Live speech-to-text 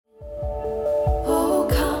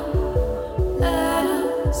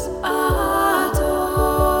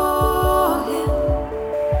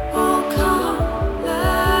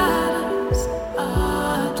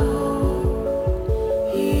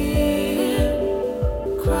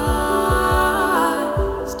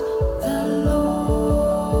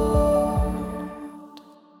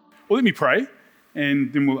let me pray,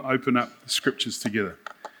 and then we'll open up the scriptures together.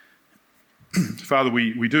 Father,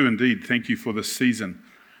 we do indeed thank you for this season.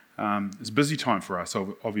 It's a busy time for us,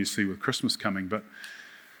 obviously, with Christmas coming, but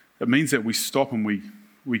it means that we stop and we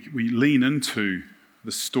lean into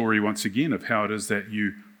the story once again of how it is that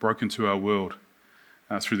you broke into our world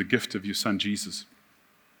through the gift of your Son, Jesus.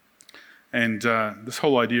 And this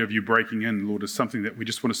whole idea of you breaking in, Lord, is something that we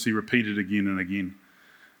just want to see repeated again and again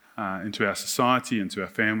into our society, into our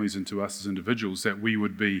families, into us as individuals, that we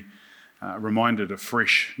would be reminded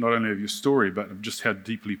afresh, not only of your story, but of just how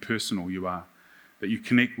deeply personal you are, that you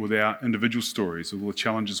connect with our individual stories, with all the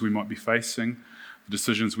challenges we might be facing, the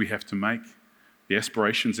decisions we have to make, the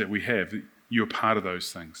aspirations that we have. You're part of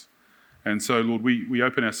those things. And so, Lord, we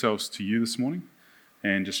open ourselves to you this morning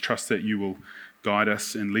and just trust that you will guide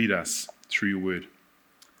us and lead us through your word.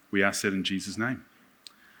 We ask that in Jesus' name.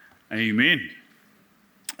 Amen.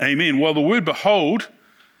 Amen. Well, the word behold,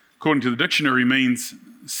 according to the dictionary, means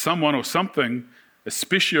someone or something,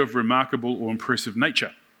 especially of remarkable or impressive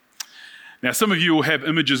nature. Now, some of you will have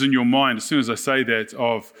images in your mind as soon as I say that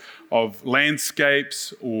of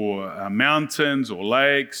landscapes or mountains or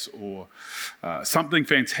lakes or something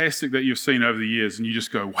fantastic that you've seen over the years, and you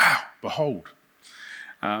just go, wow, behold.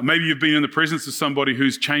 Maybe you've been in the presence of somebody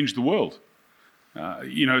who's changed the world.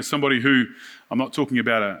 Somebody who, I'm not talking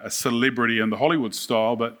about a celebrity in the Hollywood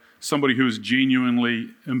style, but somebody who has genuinely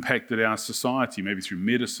impacted our society, maybe through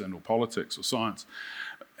medicine or politics or science.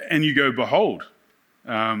 And you go, behold.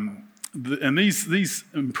 And these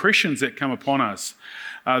impressions that come upon us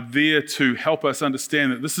are there to help us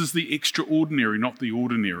understand that this is the extraordinary, not the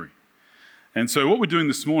ordinary. And so what we're doing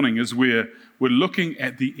this morning is we're looking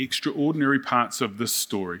at the extraordinary parts of this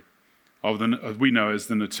story, we know as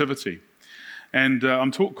the Nativity. And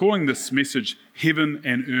I'm calling this message Heaven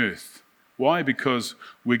and Earth. Why? Because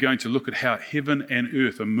we're going to look at how heaven and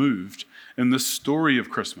earth are moved in this story of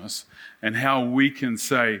Christmas, and how we can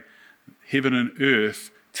say heaven and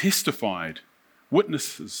earth testified,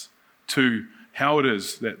 witnesses to how it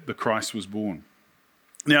is that the Christ was born.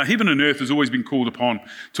 Now, heaven and earth has always been called upon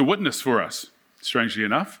to witness for us, strangely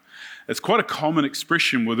enough. It's quite a common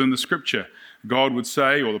expression within the scripture. God would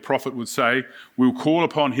say, or the prophet would say, we'll call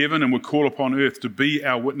upon heaven and we'll call upon earth to be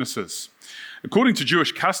our witnesses. According to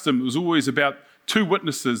Jewish custom, it was always about two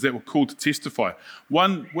witnesses that were called to testify.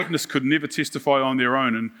 One witness could never testify on their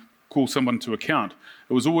own and call someone to account.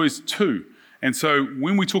 It was always two. And so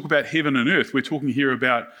when we talk about heaven and earth, we're talking here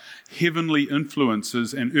about heavenly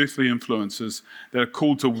influences and earthly influences that are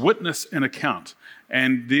called to witness an account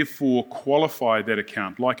and therefore qualify that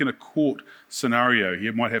account. Like in a court scenario,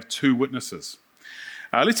 you might have two witnesses.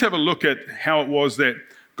 Let's have a look at how it was that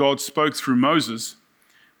God spoke through Moses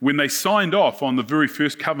when they signed off on the very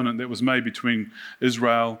first covenant that was made between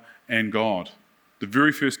Israel and God. The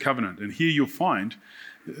very first covenant. And here you'll find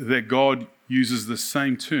that God uses the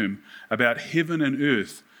same term about heaven and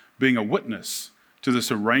earth being a witness to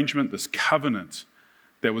this arrangement, this covenant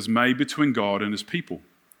that was made between God and his people.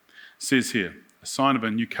 It says here, a sign of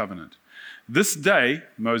a new covenant. This day,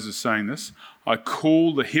 Moses saying this, I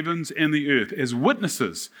call the heavens and the earth as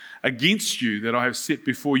witnesses against you that I have set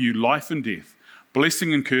before you life and death,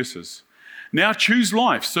 blessing and curses. Now choose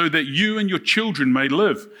life so that you and your children may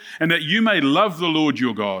live, and that you may love the Lord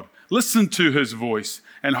your God. Listen to his voice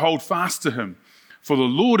and hold fast to him. For the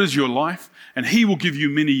Lord is your life, and he will give you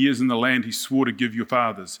many years in the land he swore to give your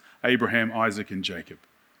fathers, Abraham, Isaac, and Jacob.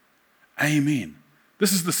 Amen.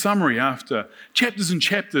 This is the summary after chapters and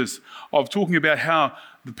chapters of talking about how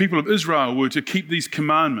the people of Israel were to keep these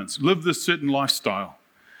commandments, live this certain lifestyle.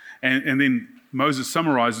 And then Moses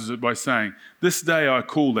summarizes it by saying, this day I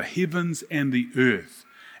call the heavens and the earth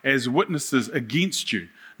as witnesses against you.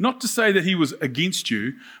 Not to say that he was against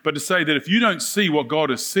you, but to say that if you don't see what God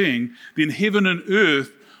is seeing, then heaven and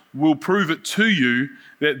earth will prove it to you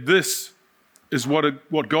that this is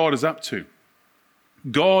what God is up to.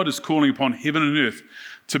 God is calling upon heaven and earth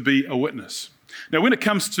to be a witness. Now, when it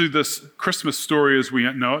comes to this Christmas story as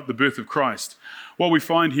we know it, the birth of Christ, what we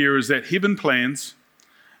find here is that heaven plans,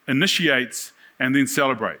 initiates, and then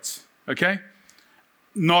celebrates. Okay?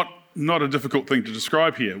 Not a difficult thing to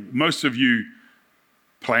describe here. Most of you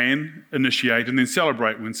plan, initiate, and then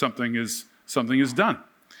celebrate when something is done.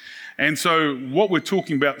 And so what we're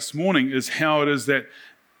talking about this morning is how it is that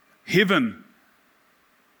heaven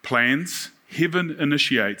plans, heaven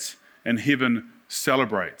initiates, and heaven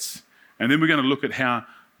celebrates. And then we're going to look at how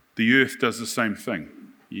the earth does the same thing.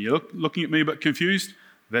 You're looking at me a bit confused?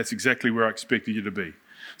 That's exactly where I expected you to be.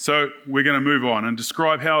 So we're going to move on and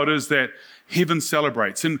describe how it is that heaven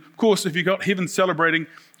celebrates. And of course, if you've got heaven celebrating,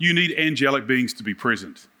 you need angelic beings to be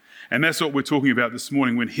present. And that's what we're talking about this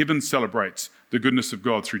morning when heaven celebrates the goodness of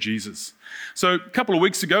God through Jesus. So a couple of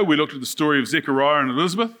weeks ago, we looked at the story of Zechariah and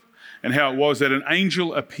Elizabeth and how it was that an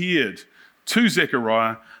angel appeared to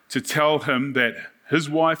Zechariah to tell him that his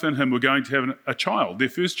wife and him were going to have a child, their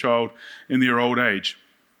first child in their old age.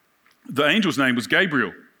 The angel's name was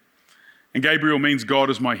Gabriel. And Gabriel means God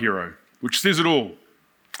is my hero, which says it all.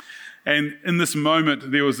 And in this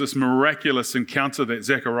moment, there was this miraculous encounter that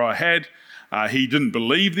Zechariah had. He didn't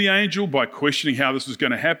believe the angel by questioning how this was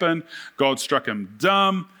going to happen. God struck him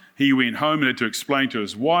dumb. He went home and had to explain to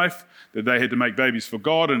his wife that they had to make babies for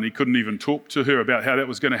God, and he couldn't even talk to her about how that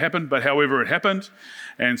was going to happen. But however, it happened.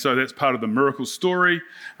 And so that's part of the miracle story.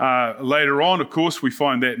 Later on, of course, we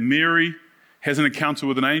find that Mary has an encounter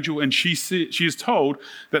with an angel, and she is told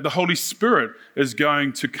that the Holy Spirit is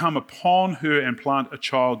going to come upon her and plant a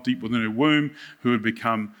child deep within her womb who would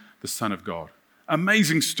become the Son of God.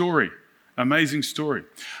 Amazing story. Amazing story.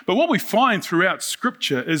 But what we find throughout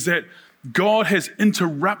Scripture is that God has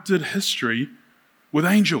interrupted history with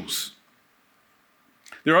angels.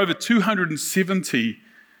 There are over 270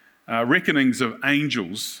 reckonings of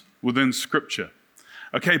angels within Scripture.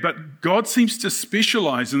 Okay, but God seems to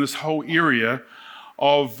specialize in this whole area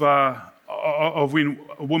of when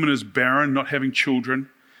a woman is barren, not having children.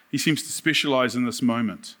 He seems to specialize in this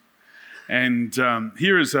moment. And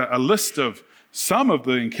here is a list of some of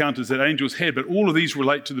the encounters that angels had, but all of these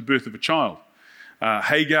relate to the birth of a child.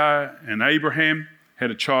 Hagar and Abraham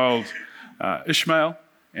had a child, Ishmael,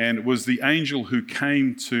 and it was the angel who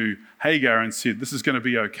came to Hagar and said, this is going to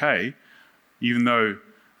be okay, even though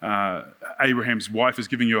Abraham's wife is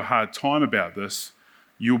giving you a hard time about this,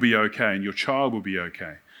 you'll be okay and your child will be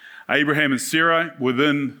okay. Abraham and Sarah,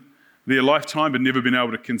 within their lifetime, had never been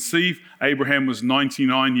able to conceive. Abraham was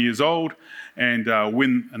 99 years old, and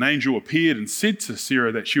when an angel appeared and said to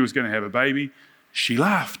Sarah that she was going to have a baby, she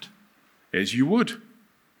laughed, as you would.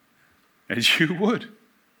 As you would.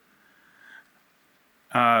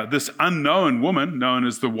 This unknown woman, known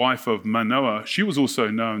as the wife of Manoah, she was also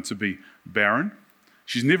known to be barren.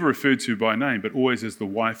 She's never referred to by name, but always as the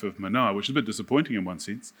wife of Manoah, which is a bit disappointing in one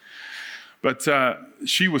sense. But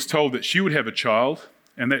she was told that she would have a child,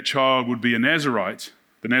 and that child would be a Nazirite.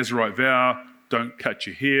 The Nazirite vow, don't cut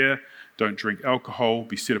your hair, don't drink alcohol,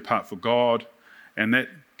 be set apart for God. And that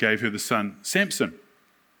gave her the son Samson.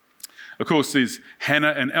 Of course, there's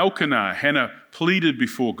Hannah and Elkanah. Hannah pleaded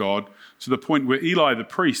before God to the point where Eli the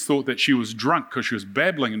priest thought that she was drunk because she was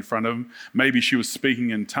babbling in front of him. Maybe she was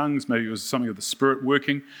speaking in tongues. Maybe it was something of the Spirit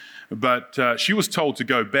working. But she was told to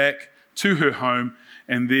go back to her home,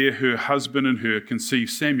 and there her husband and her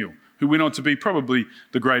conceived Samuel, who went on to be probably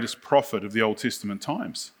the greatest prophet of the Old Testament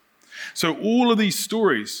times. So all of these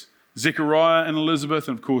stories, Zechariah and Elizabeth,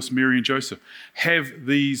 and of course Mary and Joseph, have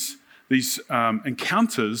these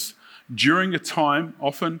encounters during a time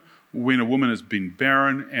often when a woman has been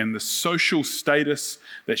barren and the social status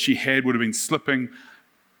that she had would have been slipping,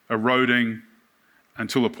 eroding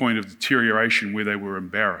until a point of deterioration where they were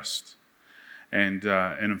embarrassed. And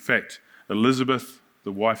in fact, Elizabeth,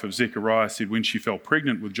 the wife of Zechariah, said when she fell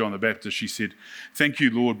pregnant with John the Baptist, she said, "Thank you,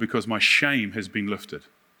 Lord, because my shame has been lifted."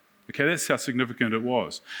 Okay, that's how significant it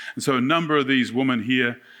was. And so a number of these women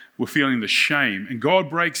here were feeling the shame, and God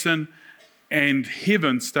breaks in, and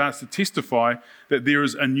heaven starts to testify that there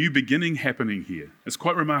is a new beginning happening here. It's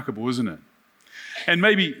quite remarkable, isn't it? And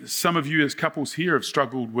maybe some of you as couples here have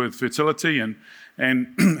struggled with fertility and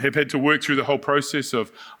have had to work through the whole process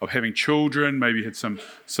of having children, maybe had some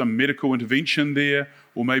medical intervention there,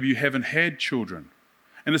 or maybe you haven't had children.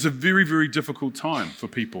 And it's a very, very difficult time for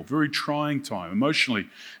people, very trying time, emotionally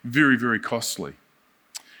very, very costly.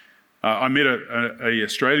 I met a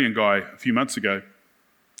Australian guy a few months ago,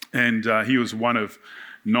 and he was one of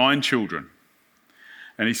 9 children.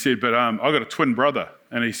 And he said, but I've got a twin brother.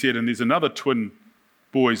 And he said, and there's another twin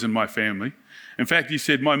boys in my family. In fact, he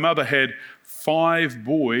said, my mother had 5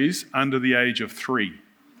 boys under the age of 3.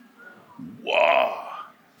 Wow,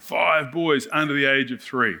 5 boys under the age of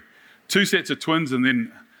 3. 2 sets of twins, and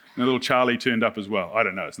then a little Charlie turned up as well. I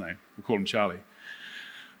don't know his name. We'll call him Charlie.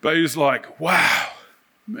 But he was like, wow,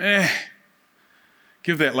 man,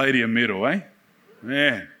 give that lady a medal, eh?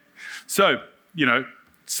 Man. So, you know,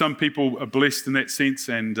 some people are blessed in that sense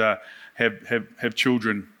and have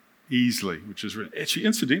children easily, which is really, actually,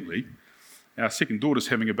 incidentally, our second daughter's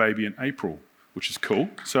having a baby in April, which is cool.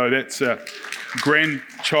 So that's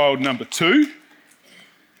grandchild number 2.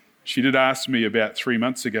 She did ask me about 3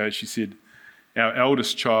 months ago, she said, our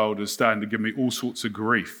eldest child is starting to give me all sorts of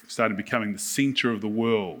grief, starting becoming the center of the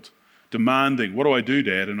world, demanding, what do I do,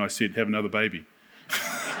 Dad? And I said, have another baby.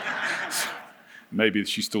 Maybe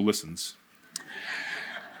she still listens.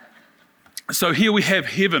 So here we have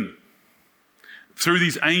heaven through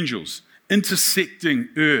these angels intersecting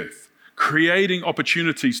earth, creating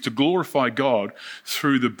opportunities to glorify God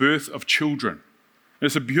through the birth of children. And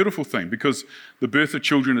it's a beautiful thing because the birth of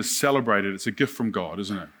children is celebrated. It's a gift from God,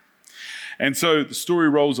 isn't it? And so the story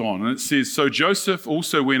rolls on, and it says, so Joseph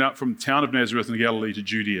also went up from the town of Nazareth in Galilee to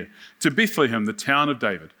Judea, to Bethlehem, the town of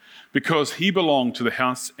David, because he belonged to the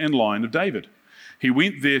house and line of David. He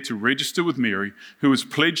went there to register with Mary, who was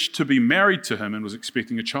pledged to be married to him and was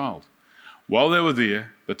expecting a child. While they were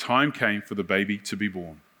there, the time came for the baby to be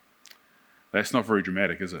born. That's not very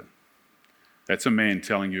dramatic, is it? That's a man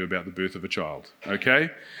telling you about the birth of a child,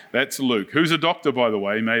 okay? That's Luke, who's a doctor, by the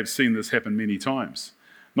way, may have seen this happen many times.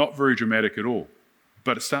 Not very dramatic at all,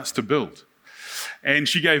 but it starts to build. And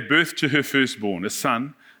she gave birth to her firstborn, a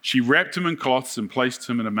son. She wrapped him in cloths and placed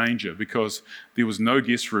him in a manger because there was no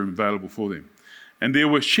guest room available for them. And there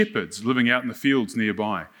were shepherds living out in the fields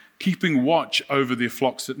nearby, keeping watch over their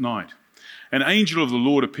flocks at night. An angel of the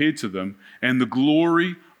Lord appeared to them, and the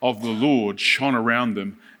glory of the Lord shone around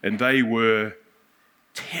them, and they were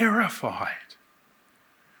terrified.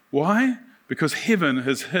 Why? Because heaven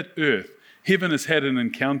has hit earth. Heaven has had an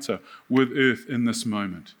encounter with earth in this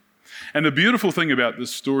moment. And the beautiful thing about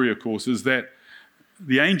this story, of course, is that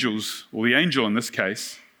the angels, or the angel in this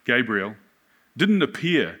case, Gabriel, didn't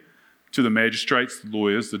appear to the magistrates, the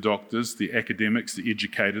lawyers, the doctors, the academics, the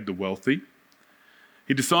educated, the wealthy.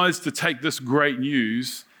 He decides to take this great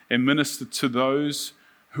news and minister to those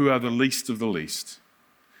who are the least of the least.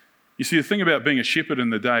 You see, the thing about being a shepherd in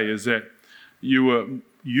the day is that you were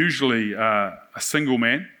usually a single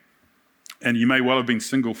man, and you may well have been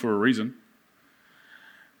single for a reason.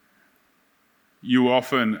 You were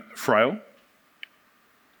often frail.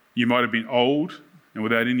 You might have been old and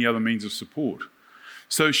without any other means of support.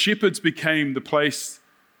 So shepherding became the place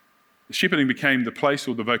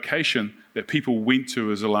or the vocation that people went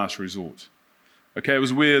to as a last resort. Okay, it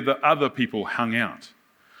was where the other people hung out.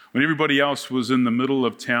 When everybody else was in the middle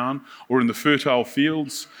of town or in the fertile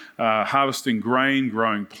fields, harvesting grain,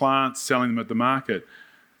 growing plants, selling them at the market,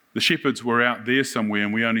 the shepherds were out there somewhere,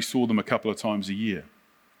 and we only saw them a couple of times a year.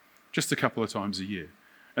 Just a couple of times a year.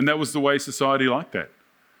 And that was the way society liked that.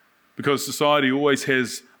 Because society always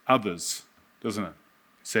has others, doesn't it?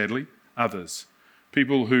 Sadly, others.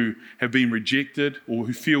 People who have been rejected or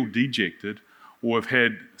who feel dejected or have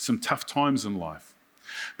had some tough times in life.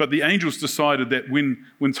 But the angels decided that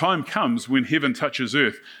when time comes, when heaven touches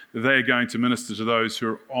earth, they are going to minister to those who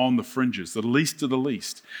are on the fringes, the least of the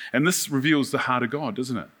least. And this reveals the heart of God,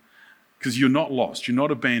 doesn't it? Because you're not lost, you're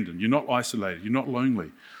not abandoned, you're not isolated, you're not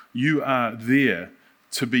lonely. You are there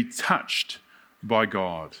to be touched by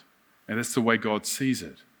God. And that's the way God sees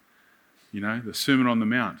it. You know, the Sermon on the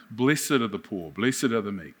Mount. Blessed are the poor, blessed are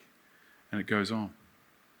the meek. And it goes on.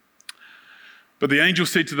 But the angel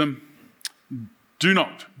said to them, do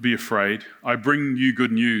not be afraid. I bring you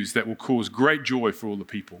good news that will cause great joy for all the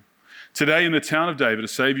people. Today in the town of David, a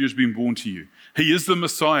Savior has been born to you. He is the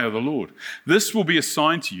Messiah, the Lord. This will be a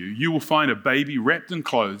sign to you. You will find a baby wrapped in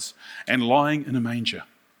clothes and lying in a manger.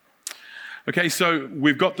 Okay, so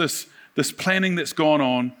we've got this planning that's gone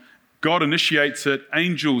on. God initiates it.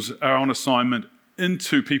 Angels are on assignment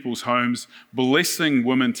into people's homes, blessing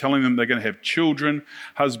women, telling them they're going to have children.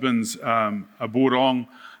 Husbands are brought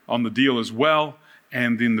on the deal as well.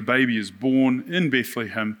 And then the baby is born in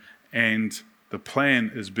Bethlehem, and the plan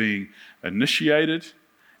is being initiated,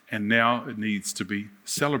 and now it needs to be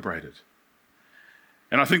celebrated.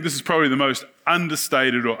 And I think this is probably the most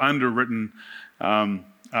understated or underwritten,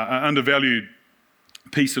 undervalued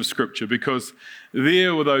piece of scripture, because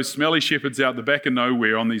there were those smelly shepherds out the back of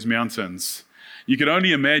nowhere on these mountains. You can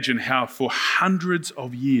only imagine how for hundreds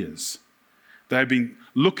of years they've been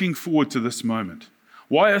looking forward to this moment.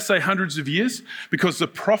 Why I say hundreds of years? Because the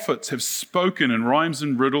prophets have spoken in rhymes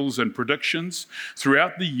and riddles and predictions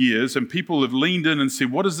throughout the years, and people have leaned in and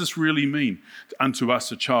said, what does this really mean? Unto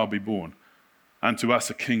us a child be born. Unto us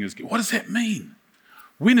a king is given. What does that mean?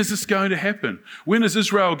 When is this going to happen? When is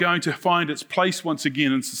Israel going to find its place once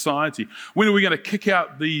again in society? When are we going to kick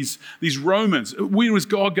out these Romans? When is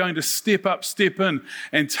God going to step in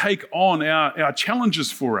and take on our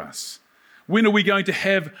challenges for us? When are we going to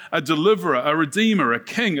have a deliverer, a redeemer, a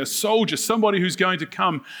king, a soldier, somebody who's going to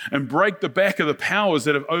come and break the back of the powers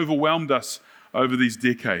that have overwhelmed us over these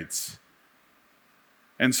decades?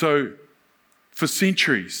 And so, for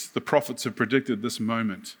centuries, the prophets have predicted this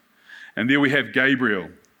moment. And there we have Gabriel,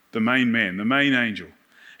 the main man, the main angel.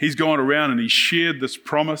 He's gone around and he's shared this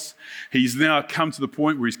promise. He's now come to the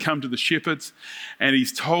point where he's come to the shepherds and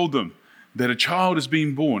he's told them that a child has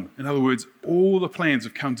been born. In other words, all the plans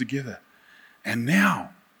have come together. And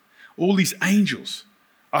now, all these angels,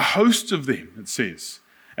 a host of them, it says.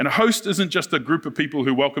 And a host isn't just a group of people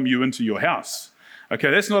who welcome you into your house. Okay,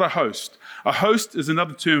 that's not a host. A host is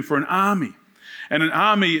another term for an army. And an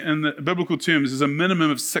army in the biblical terms is a minimum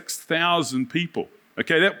of 6,000 people.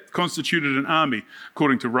 Okay, that constituted an army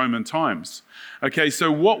according to Roman times. Okay,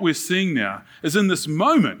 so what we're seeing now is in this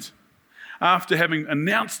moment, after having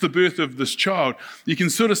announced the birth of this child, you can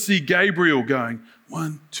sort of see Gabriel going,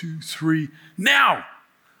 1, 2, 3, now!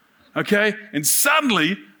 Okay, and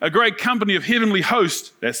suddenly a great company of heavenly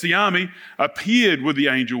hosts, that's the army, appeared with the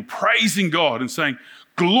angel, praising God and saying,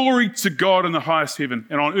 glory to God in the highest heaven,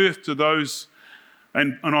 and on earth to those,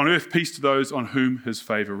 and on earth peace to those on whom his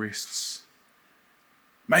favor rests.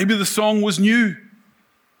 Maybe the song was new.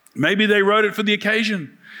 Maybe they wrote it for the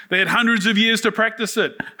occasion. They had hundreds of years to practice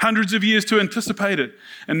it, hundreds of years to anticipate it.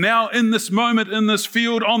 And now in this moment, in this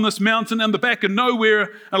field, on this mountain, in the back of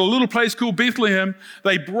nowhere, at a little place called Bethlehem,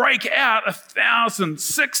 they break out 1,000,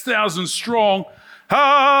 6,000 strong,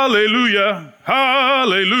 hallelujah,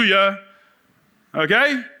 hallelujah.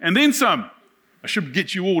 Okay? And then some. I should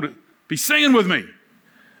get you all to be singing with me.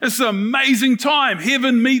 It's an amazing time.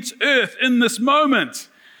 Heaven meets earth in this moment.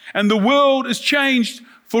 And the world is changed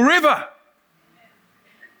forever.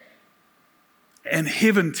 And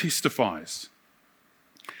heaven testifies.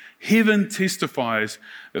 Heaven testifies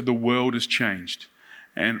that the world has changed.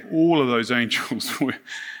 And all of those angels,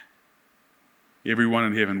 everyone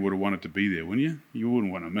in heaven would have wanted to be there, wouldn't you? You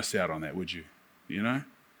wouldn't want to miss out on that, would you? You know?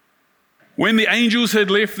 When the angels had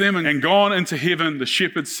left them and gone into heaven, the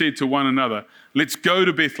shepherds said to one another, let's go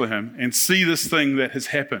to Bethlehem and see this thing that has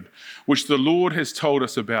happened, which the Lord has told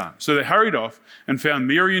us about. So they hurried off and found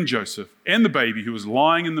Mary and Joseph and the baby who was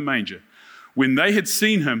lying in the manger. When they had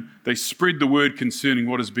seen him, they spread the word concerning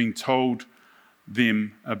what has been told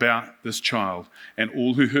them about this child, and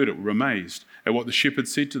all who heard it were amazed at what the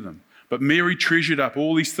shepherds said to them. But Mary treasured up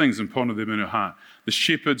all these things and pondered them in her heart. The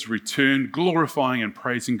shepherds returned, glorifying and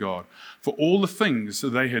praising God for all the things that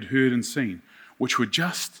they had heard and seen, which were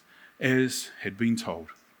just as had been told.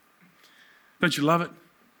 Don't you love it?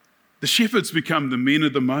 The shepherds become the men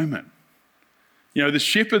of the moment. You know, the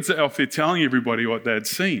shepherds are out there telling everybody what they had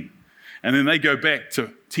seen. And then they go back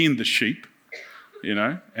to tend the sheep, you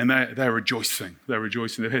know, and they're rejoicing. They're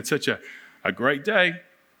rejoicing. They've had such a great day.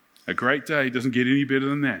 A great day. It doesn't get any better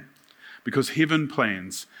than that. Because heaven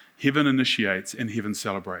plans, heaven initiates, and heaven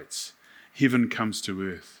celebrates. Heaven comes to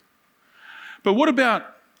earth. But what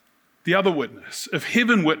about the other witness? If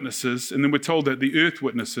heaven witnesses, and then we're told that the earth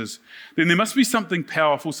witnesses, then there must be something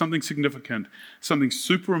powerful, something significant, something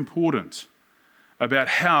super important about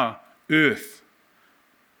how earth,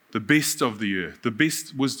 the best of the earth, the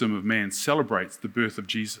best wisdom of man, celebrates the birth of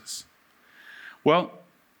Jesus. Well,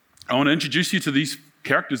 I want to introduce you to these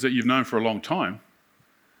characters that you've known for a long time.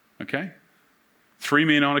 Okay? 3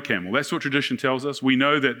 men on a camel. That's what tradition tells us. We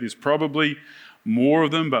know that there's probably more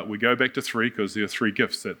of them, but we go back to 3 because there are 3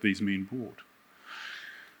 gifts that these men brought.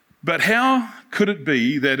 But how could it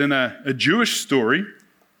be that in a Jewish story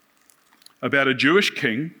about a Jewish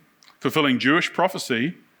king fulfilling Jewish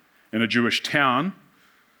prophecy in a Jewish town,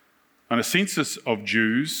 on a census of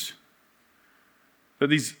Jews, that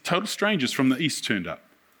these total strangers from the east turned up?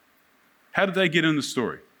 How did they get in the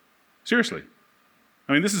story? Seriously.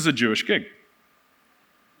 I mean, this is a Jewish gig.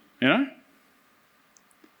 You know?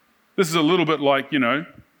 This is a little bit like, you know,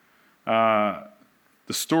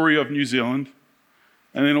 the story of New Zealand,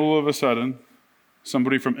 and then all of a sudden,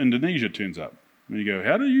 somebody from Indonesia turns up. And you go,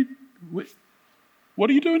 what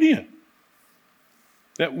are you doing here?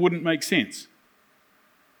 That wouldn't make sense.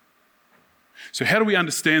 So how do we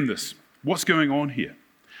understand this? What's going on here?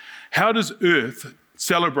 How does earth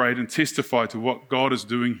celebrate and testify to what God is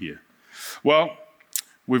doing here? Well,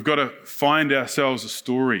 we've got to find ourselves a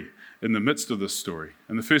story in the midst of this story.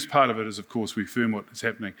 And the first part of it is, of course, we affirm what is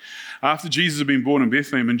happening. After Jesus had been born in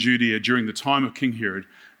Bethlehem in Judea during the time of King Herod,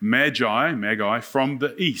 Magi from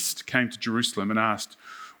the east came to Jerusalem and asked,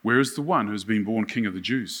 where is the one who has been born King of the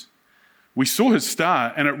Jews? We saw his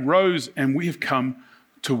star and it rose, and we have come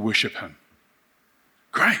to worship him.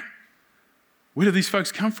 Great. Where do these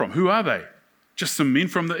folks come from? Who are they? Just some men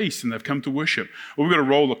from the east, and they've come to worship. Well, we've got to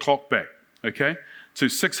roll the clock back, okay, to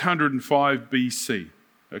 605 BC,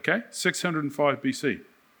 okay? 605 BC. It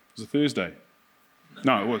was a Thursday.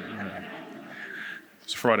 No, it wasn't.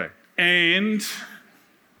 It's a Friday. And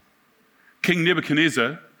King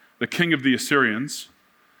Nebuchadnezzar, the king of the Assyrians,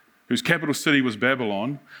 whose capital city was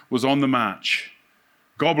Babylon, was on the march,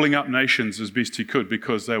 gobbling up nations as best he could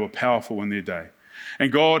because they were powerful in their day.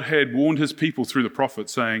 And God had warned his people through the prophet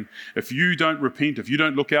saying, if you don't repent, if you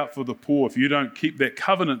don't look out for the poor, if you don't keep that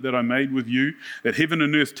covenant that I made with you, that heaven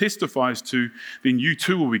and earth testifies to, then you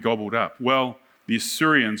too will be gobbled up. Well, the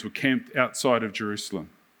Assyrians were camped outside of Jerusalem.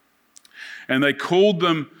 And they called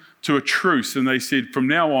them to a truce, and they said, from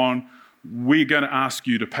now on, we're going to ask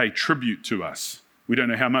you to pay tribute to us. We don't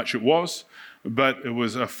know how much it was, but it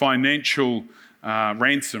was a financial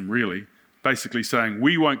ransom, really, basically saying,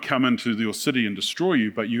 we won't come into your city and destroy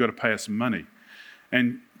you, but you've got to pay us some money.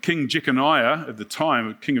 And King Jeconiah, at the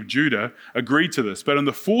time, king of Judah, agreed to this. But in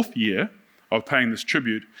the 4th year of paying this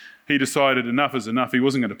tribute, he decided enough is enough. He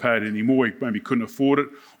wasn't going to pay it anymore. He maybe couldn't afford it,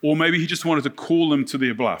 or maybe he just wanted to call them to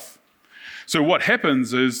their bluff. So what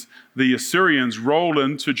happens is the Assyrians roll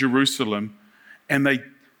into Jerusalem and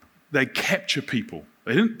they capture people.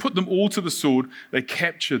 They didn't put them all to the sword, they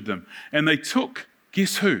captured them. And they took,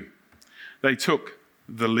 guess who? They took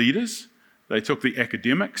the leaders, they took the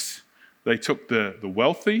academics, they took the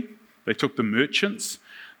wealthy, they took the merchants,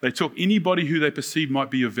 they took anybody who they perceived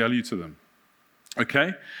might be of value to them.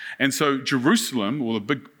 Okay? And so Jerusalem, or the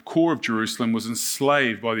big core of Jerusalem, was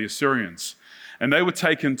enslaved by the Assyrians. And they were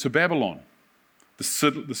taken to Babylon,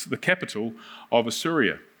 the capital of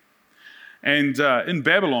Assyria. And in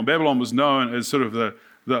Babylon was known as sort of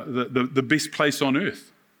the best place on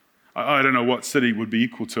earth. I don't know what city would be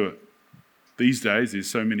equal to it these days. There's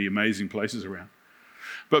so many amazing places around.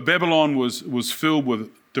 But Babylon was filled with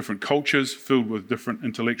different cultures, filled with different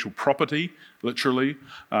intellectual property, literally.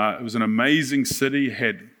 It was an amazing city,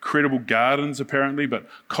 had incredible gardens apparently, but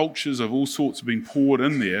cultures of all sorts have been poured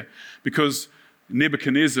in there because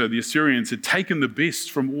Nebuchadnezzar, the Assyrians, had taken the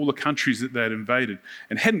best from all the countries that they had invaded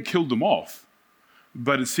and hadn't killed them off,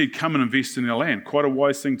 but had said, come and invest in our land. Quite a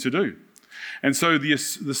wise thing to do. And so the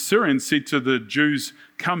Assyrians said to the Jews,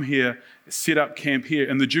 come here, set up camp here.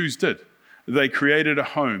 And the Jews did. They created a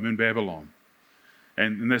home in Babylon.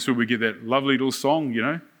 And that's where we get that lovely little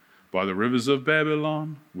song, by the rivers of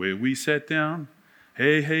Babylon, where we sat down.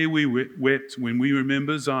 Hey, hey, we wept when we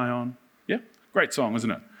remember Zion. Yeah, great song,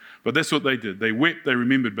 isn't it? But that's what they did. They wept, they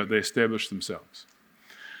remembered, but they established themselves.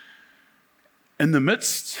 In the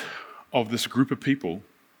midst of this group of people,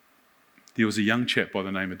 there was a young chap by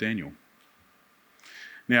the name of Daniel.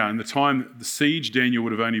 Now, in the time of the siege, Daniel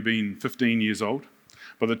would have only been 15 years old.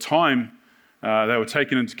 By the time they were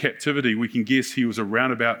taken into captivity, we can guess he was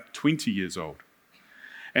around about 20 years old.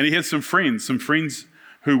 And he had some friends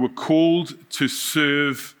who were called to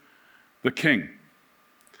serve the king,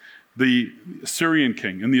 the Assyrian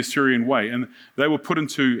king, in the Assyrian way. And they were put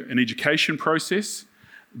into an education process.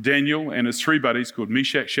 Daniel and his 3 buddies called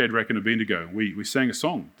Meshach, Shadrach, and Abednego. We sang a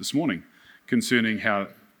song this morning concerning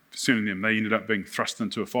them. They ended up being thrust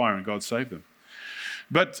into a fire and God saved them.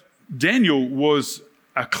 But Daniel was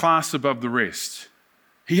a class above the rest.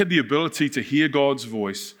 He had the ability to hear God's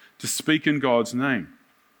voice, to speak in God's name.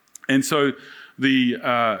 And so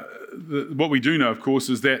what we do know, of course,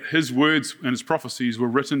 is that his words and his prophecies were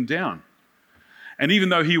written down. And even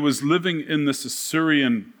though he was living in this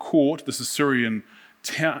Assyrian court, this Assyrian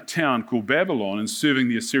town called Babylon, and serving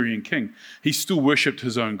the Assyrian king, he still worshipped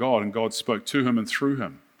his own God, and God spoke to him and through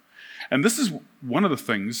him. And this is one of the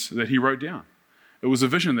things that he wrote down. It was a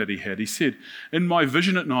vision that he had. He said, in my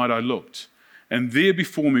vision at night I looked, and there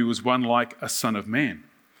before me was one like a son of man,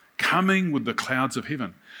 coming with the clouds of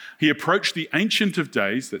heaven. He approached the Ancient of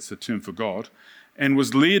Days, that's the term for God, and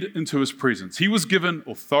was led into his presence. He was given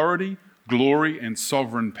authority, glory, and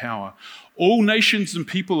sovereign power. All nations and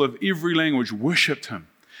people of every language worshipped him.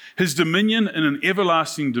 His dominion is an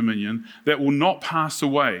everlasting dominion that will not pass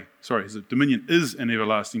away. His dominion is an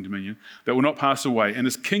everlasting dominion that will not pass away, and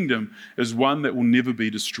his kingdom is one that will never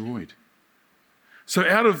be destroyed. So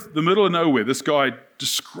out of the middle of nowhere, this guy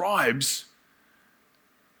describes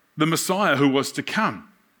the Messiah who was to come.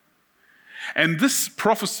 And this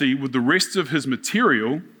prophecy, with the rest of his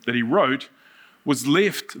material that he wrote, was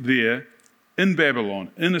left there in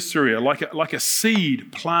Babylon, in Assyria, like a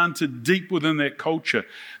seed planted deep within that culture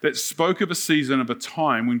that spoke of a season, of a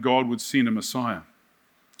time when God would send a Messiah.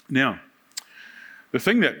 Now, the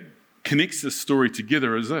thing that connects this story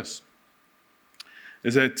together is this,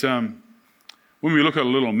 is that when we look at a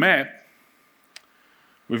little map,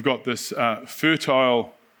 we've got this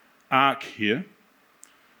fertile arc here,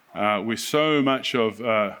 where so much of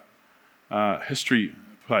history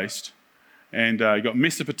placed. And you've got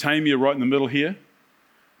Mesopotamia right in the middle here.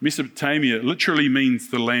 Mesopotamia literally means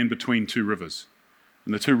the land between 2 rivers.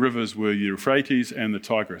 And the 2 rivers were the Euphrates and the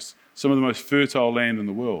Tigris, some of the most fertile land in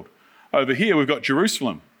the world. Over here, we've got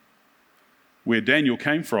Jerusalem, where Daniel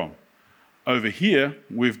came from. Over here,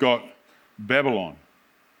 we've got Babylon.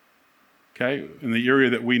 okay, in the area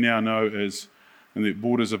that we now know as in the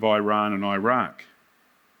borders of Iran and Iraq,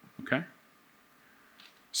 okay?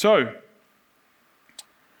 So,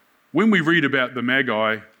 when we read about the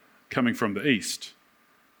Magi coming from the east,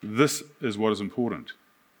 this is what is important.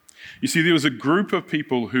 You see, there was a group of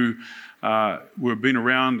people who were been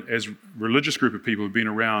around, as religious group of people who've been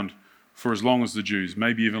around for as long as the Jews,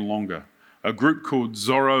 maybe even longer. A group called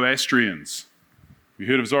Zoroastrians. Have you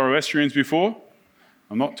heard of Zoroastrians before?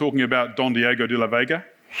 I'm not talking about Don Diego de la Vega.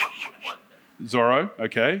 Zorro,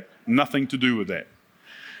 okay? Nothing to do with that.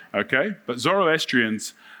 Okay? But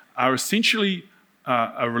Zoroastrians are essentially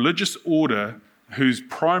a religious order whose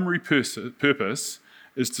primary purpose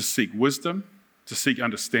is to seek wisdom, to seek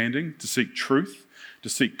understanding, to seek truth, to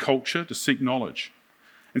seek culture, to seek knowledge.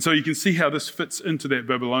 And so you can see how this fits into that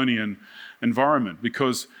Babylonian environment,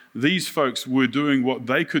 because these folks were doing what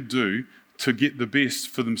they could do to get the best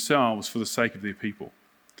for themselves for the sake of their people.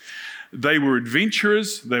 They were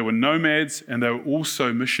adventurers, they were nomads, and they were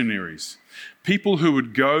also missionaries. People who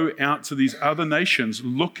would go out to these other nations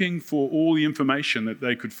looking for all the information that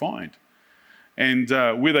they could find. And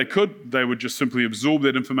where they could, they would just simply absorb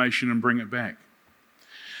that information and bring it back.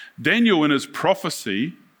 Daniel, in his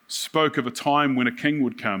prophecy, spoke of a time when a king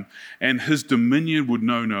would come and his dominion would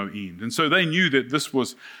know no end. And so they knew that this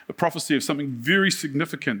was a prophecy of something very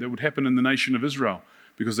significant that would happen in the nation of Israel,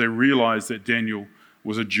 because they realized that Daniel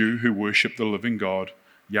was a Jew who worshipped the living God,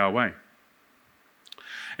 Yahweh.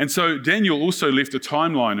 And so Daniel also left a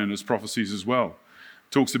timeline in his prophecies as well.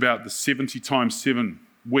 It talks about the 70 times 7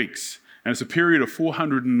 weeks, and it's a period of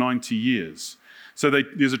 490 years. So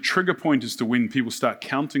there's a trigger point as to when people start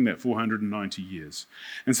counting that 490 years.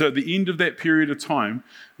 And so at the end of that period of time,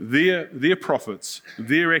 their prophets,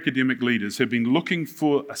 their academic leaders have been looking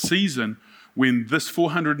for a season when this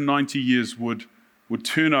 490 years would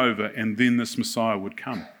turn over and then this Messiah would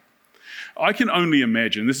come. I can only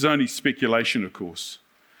imagine, this is only speculation of course,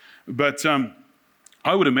 but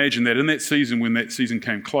I would imagine that in that season, when that season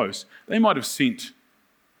came close, they might have sent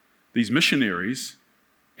these missionaries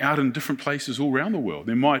out in different places all around the world.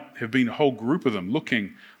 There might have been a whole group of them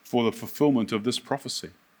looking for the fulfillment of this prophecy.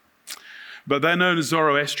 But they're known as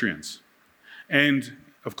Zoroastrians. And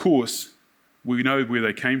of course, we know where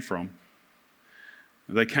they came from.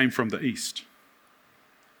 They came from the east.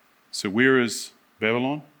 So where is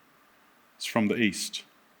Babylon? It's from the east.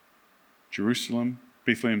 Jerusalem,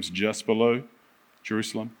 Bethlehem's just below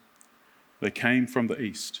Jerusalem. They came from the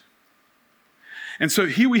east. And so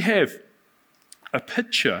here we have a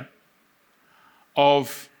picture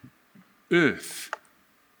of earth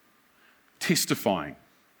testifying.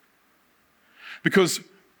 Because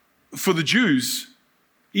for the Jews,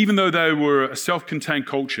 even though they were a self-contained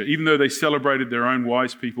culture, even though they celebrated their own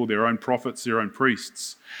wise people, their own prophets, their own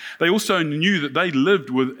priests, they also knew that they lived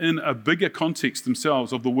within a bigger context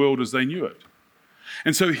themselves of the world as they knew it.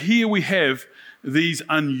 And so here we have these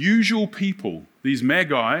unusual people, these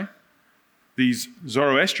Magi, these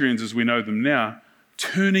Zoroastrians as we know them now,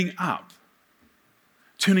 turning up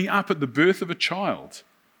at the birth of a child.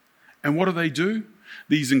 And what do?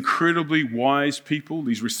 These incredibly wise people,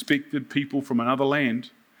 these respected people from another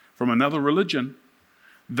land, from another religion,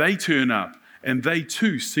 they turn up and they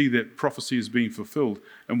too see that prophecy is being fulfilled.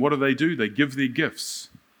 And what do? They give their gifts,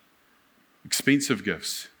 expensive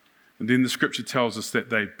gifts. And then the scripture tells us that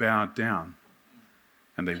they bowed down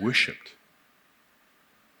and they worshipped.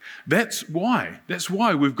 That's why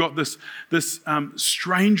we've got this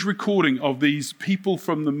strange recording of these people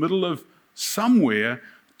from the middle of somewhere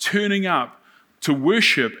turning up to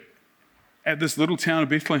worship at this little town of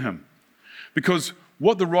Bethlehem. Because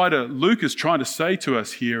what the writer Luke is trying to say to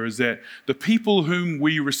us here is that the people whom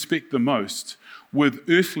we respect the most with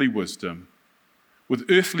earthly wisdom, with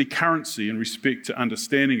earthly currency in respect to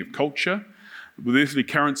understanding of culture, with earthly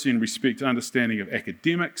currency in respect to understanding of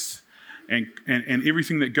academics, and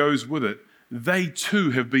everything that goes with it, they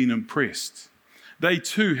too have been impressed. They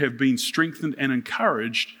too have been strengthened and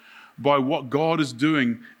encouraged by what God is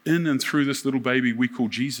doing in and through this little baby we call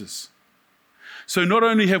Jesus. So not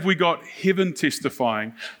only have we got heaven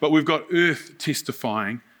testifying, but we've got earth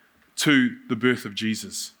testifying to the birth of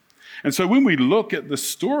Jesus. And so when we look at the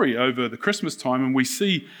story over the Christmas time and we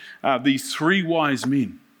see these 3 wise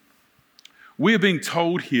men, we're being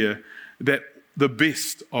told here that the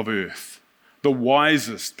best of earth, the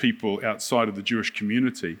wisest people outside of the Jewish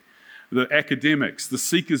community, the academics, the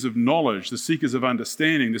seekers of knowledge, the seekers of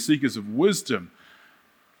understanding, the seekers of wisdom,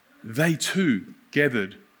 they too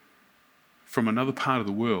gathered from another part of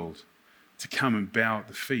the world to come and bow at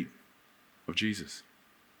the feet of Jesus.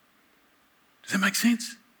 Does that make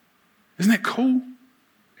sense? Isn't that cool?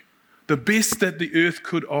 the best that the earth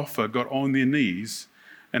could offer, got on their knees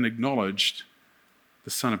and acknowledged the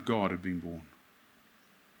Son of God had been born.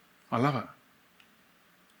 I love it.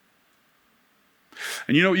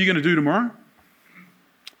 And you know what you're going to do tomorrow?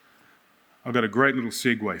 I've got a great little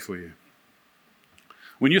segue for you.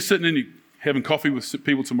 When you're sitting and having coffee with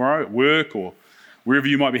people tomorrow at work or wherever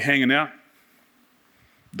you might be hanging out,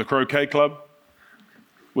 the croquet club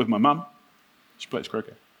with my mum, she plays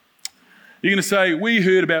croquet. You're going to say, we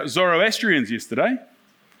heard about Zoroastrians yesterday.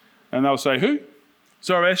 And they'll say, who?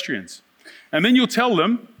 Zoroastrians. And then you'll tell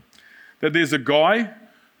them that there's a guy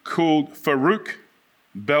called Farouk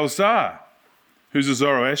Belzar, who's a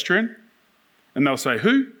Zoroastrian. And they'll say,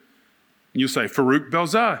 who? And you'll say, Farouk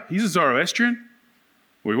Belzar. He's a Zoroastrian.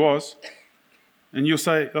 Well, he was. And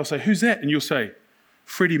they'll say, who's that? And you'll say,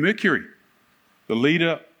 Freddie Mercury, the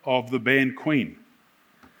leader of the band Queen.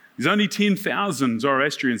 There's only 10,000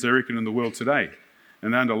 Zoroastrians, I reckon, in the world today,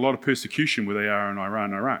 and they're under a lot of persecution where they are in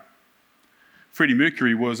Iran and Iraq. Freddie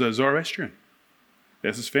Mercury was a Zoroastrian.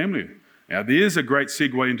 That's his family. Now, there's a great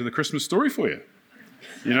segue into the Christmas story for you.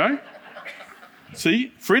 You know?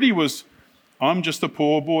 See, Freddie was, I'm just a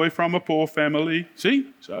poor boy from a poor family.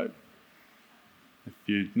 See? So, if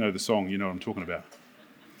you know the song, you know what I'm talking about.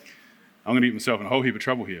 I'm going to get myself in a whole heap of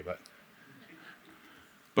trouble here,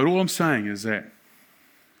 but all I'm saying is that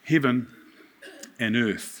heaven and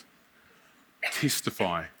earth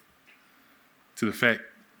testify to the fact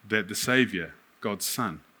that the Saviour, God's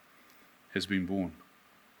Son, has been born.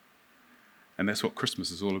 And that's what Christmas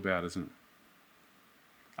is all about, isn't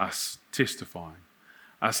it? Us testifying,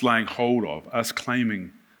 us laying hold of, us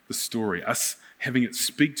claiming the story, us having it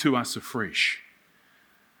speak to us afresh.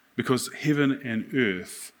 Because heaven and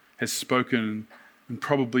earth has spoken in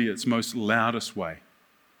probably its most loudest way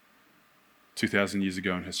 2,000 years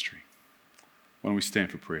ago in history. Why don't we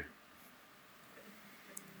stand for prayer?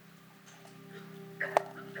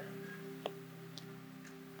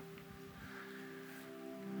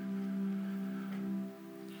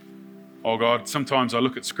 Oh God, sometimes I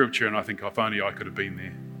look at Scripture and I think, if only I could have been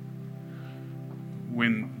there.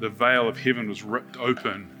 When the veil of heaven was ripped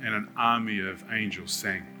open and an army of angels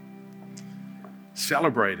sang,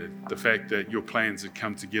 celebrated the fact that your plans had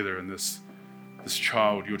come together and this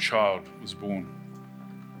child, your child, was born.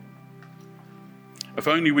 If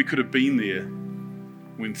only we could have been there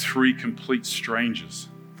when 3 complete strangers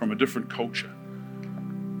from a different culture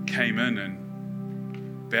came in and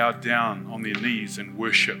bowed down on their knees and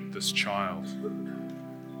worshipped this child,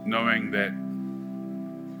 knowing that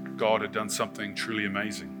God had done something truly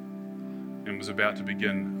amazing and was about to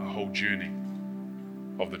begin a whole journey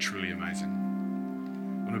of the truly amazing.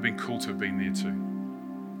 It would have been cool to have been there too.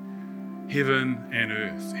 Heaven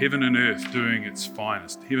and earth doing its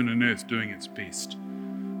finest, heaven and earth doing its best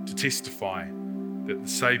to testify that the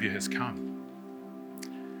Saviour has come.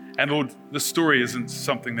 And Lord, this story isn't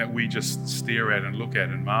something that we just stare at and look at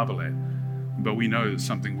and marvel at, but we know it's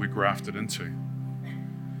something we're grafted into.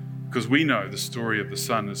 Because we know the story of the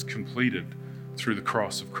Son is completed through the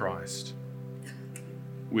cross of Christ,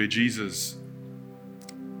 where Jesus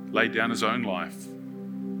laid down his own life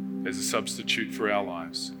as a substitute for our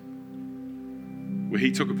lives, where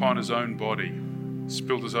he took upon his own body,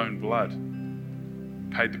 spilled his own blood,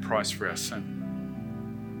 paid the price for our sin.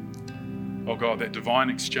 Oh God, that divine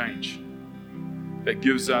exchange that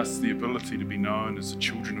gives us the ability to be known as the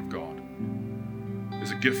children of God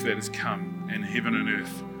is a gift that has come, and heaven and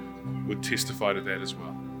earth would testify to that as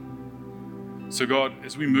well. So God,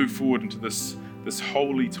 as we move forward into this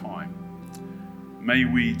holy time, may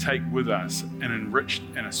we take with us an enriched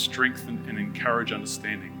and a strengthened and encouraged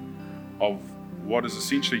understanding of what is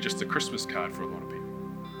essentially just a Christmas card for a lot of people,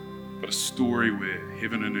 but a story where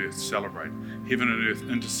heaven and earth celebrate, heaven and earth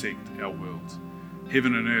intersect our world.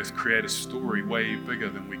 Heaven and earth create a story way bigger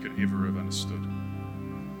than we could ever have understood.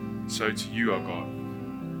 So to you, our God,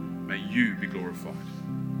 may you be glorified.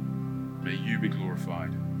 May you be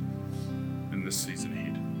glorified in this season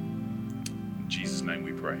ahead. In Jesus' name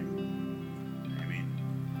we pray.